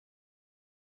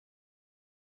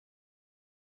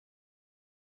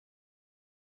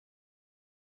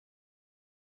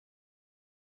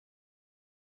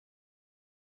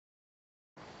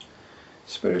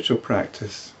Spiritual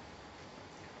practice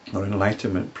or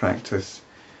enlightenment practice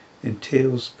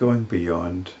entails going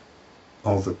beyond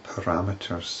all the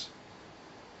parameters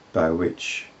by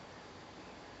which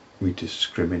we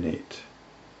discriminate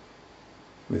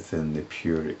within the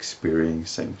pure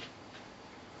experiencing.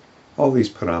 All these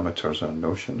parameters are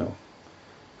notional.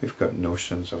 We've got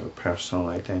notions of a personal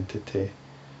identity,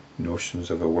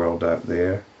 notions of a world out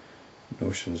there,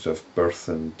 notions of birth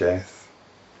and death.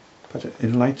 But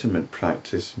enlightenment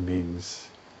practice means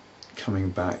coming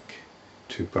back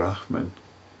to Brahman,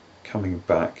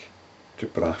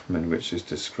 which is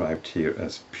described here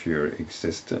as pure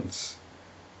existence.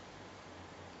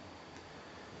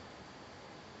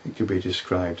 It could be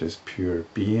described as pure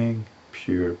being,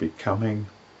 pure becoming,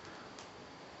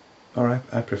 or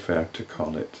I prefer to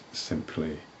call it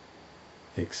simply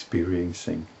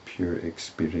experiencing, pure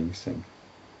experiencing.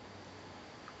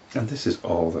 And this is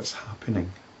all that's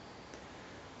happening.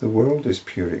 The world is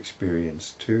pure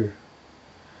experience too.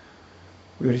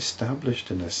 We're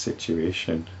established in a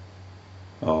situation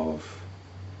of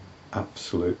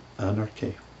absolute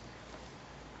anarchy.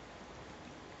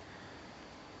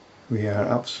 We are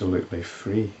absolutely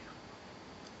free.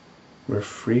 We're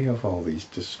free of all these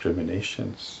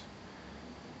discriminations.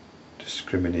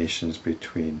 Discriminations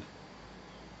between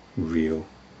real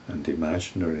and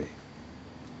imaginary.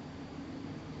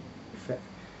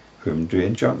 Whom do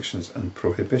injunctions and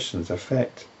prohibitions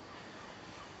affect?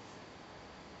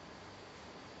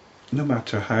 No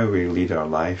matter how we lead our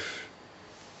life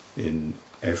in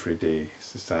everyday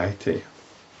society,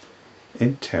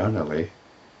 internally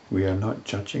we are not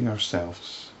judging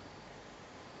ourselves.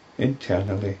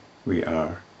 Internally we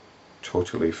are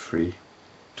totally free,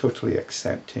 totally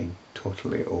accepting,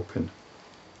 totally open.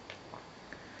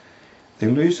 The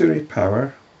illusory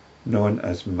power known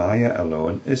as Maya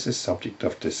alone is the subject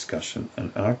of discussion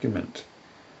and argument,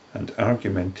 and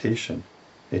argumentation.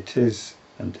 It is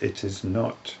and it is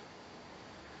not.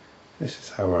 This is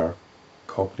how our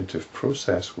cognitive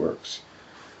process works.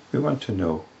 We want to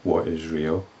know what is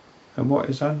real and what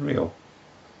is unreal.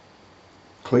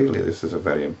 Clearly this is a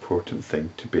very important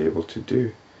thing to be able to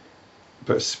do,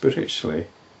 but spiritually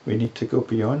we need to go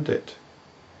beyond it.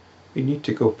 We need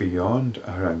to go beyond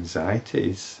our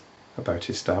anxieties about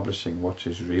establishing what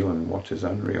is real and what is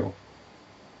unreal.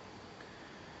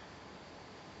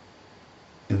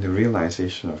 In the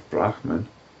realization of Brahman,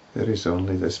 there is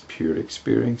only this pure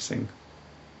experiencing.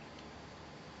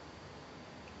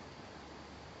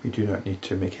 We do not need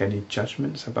to make any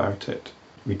judgments about it.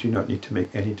 We do not need to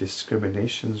make any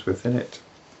discriminations within it.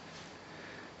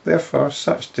 Therefore,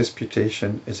 such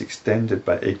disputation is extended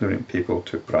by ignorant people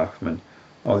to Brahman,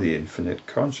 or the infinite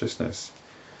consciousness.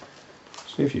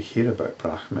 So if you hear about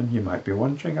Brahman, you might be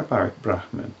wondering about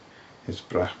Brahman. Is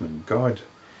Brahman God?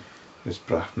 Is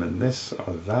Brahman this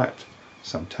or that?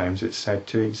 Sometimes it's said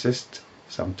to exist,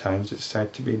 sometimes it's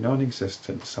said to be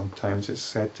non-existent, sometimes it's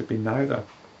said to be neither.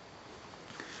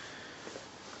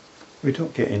 We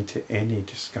don't get into any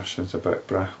discussions about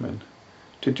Brahman.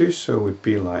 To do so would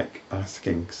be like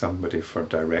asking somebody for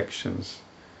directions.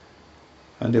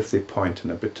 And if they point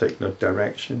in a particular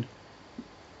direction,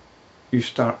 you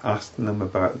start asking them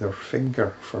about their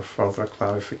finger for further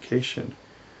clarification.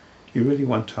 You really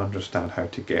want to understand how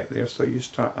to get there, so you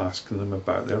start asking them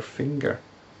about their finger.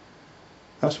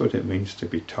 That's what it means to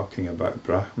be talking about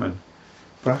Brahman.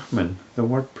 Brahman, the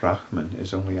word Brahman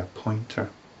is only a pointer.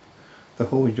 The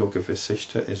whole Yoga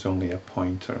Vasistha is only a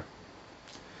pointer.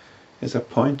 It's a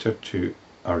pointer to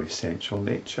our essential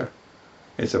nature.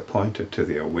 It's a pointer to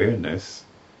the awareness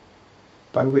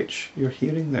by which you're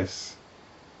hearing this,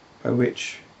 by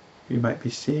which you might be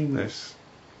seeing this.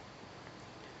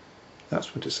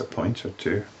 That's what it's a pointer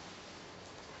to.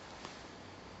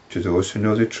 To those who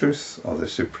know the truth of the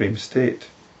Supreme State,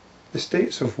 the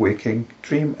states of waking,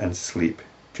 dream and sleep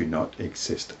do not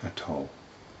exist at all.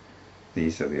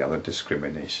 These are the other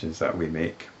discriminations that we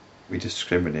make. We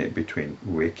discriminate between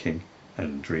waking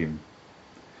and dream.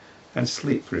 And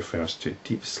sleep refers to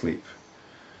deep sleep.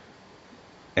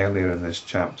 Earlier in this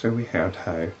chapter we heard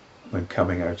how, when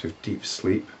coming out of deep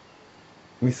sleep,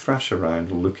 we thrash around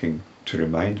looking to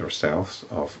remind ourselves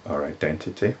of our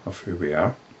identity, of who we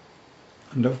are,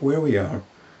 and of where we are.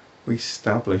 We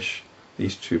establish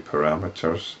these two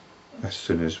parameters as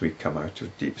soon as we come out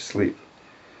of deep sleep.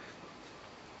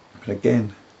 But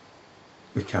again,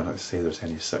 we cannot say there's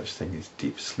any such thing as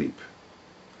deep sleep.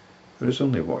 There is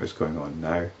only what is going on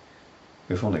now.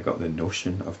 We've only got the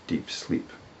notion of deep sleep.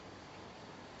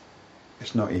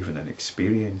 It's not even an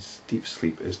experience. Deep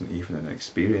sleep isn't even an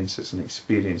experience. It's an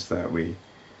experience that we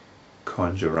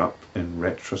conjure up in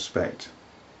retrospect.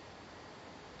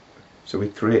 So we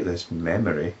create this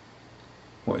memory,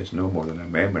 what is no more than a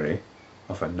memory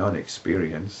of a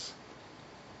non-experience,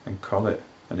 and call it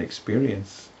an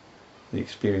experience, the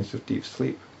experience of deep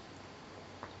sleep.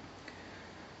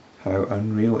 How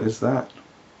unreal is that?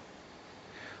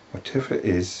 Whatever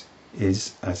is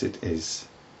as it is,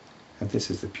 and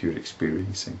this is the pure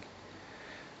experiencing.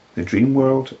 The dream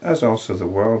world, as also the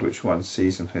world which one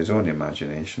sees in his own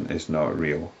imagination, is not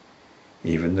real,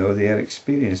 even though they are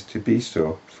experienced to be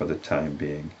so for the time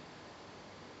being.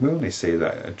 We only say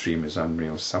that a dream is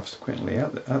unreal subsequently.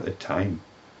 At the time,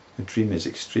 the dream is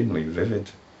extremely vivid,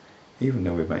 even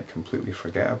though we might completely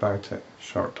forget about it a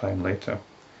short time later.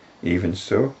 Even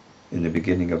so, in the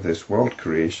beginning of this world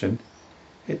creation,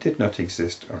 it did not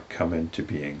exist or come into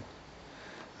being.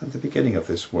 At the beginning of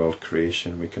this world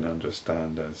creation, we can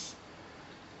understand as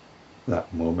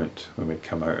that moment when we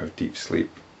come out of deep sleep.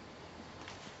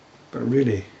 But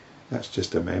really, that's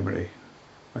just a memory,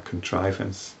 a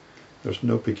contrivance. There's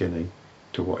no beginning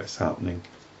to what is happening.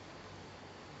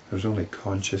 There's only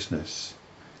consciousness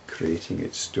creating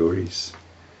its stories.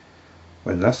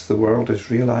 When thus the world is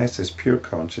realized as pure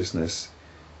consciousness,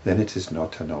 then it is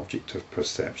not an object of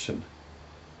perception.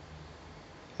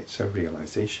 It's a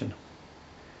realization.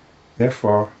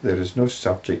 Therefore, there is no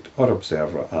subject or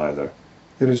observer either.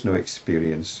 There is no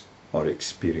experience or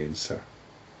experiencer.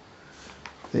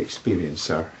 The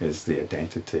experiencer is the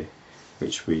identity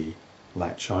which we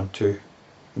latch onto,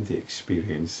 and the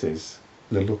experience is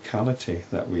the locality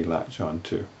that we latch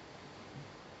onto.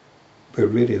 But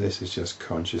really this is just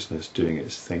consciousness doing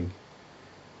its thing.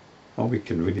 All we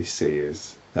can really say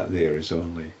is that there is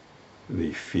only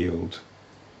the field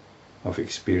of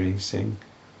experiencing,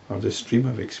 or the stream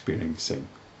of experiencing,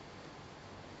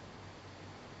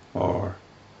 or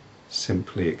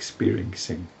simply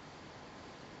experiencing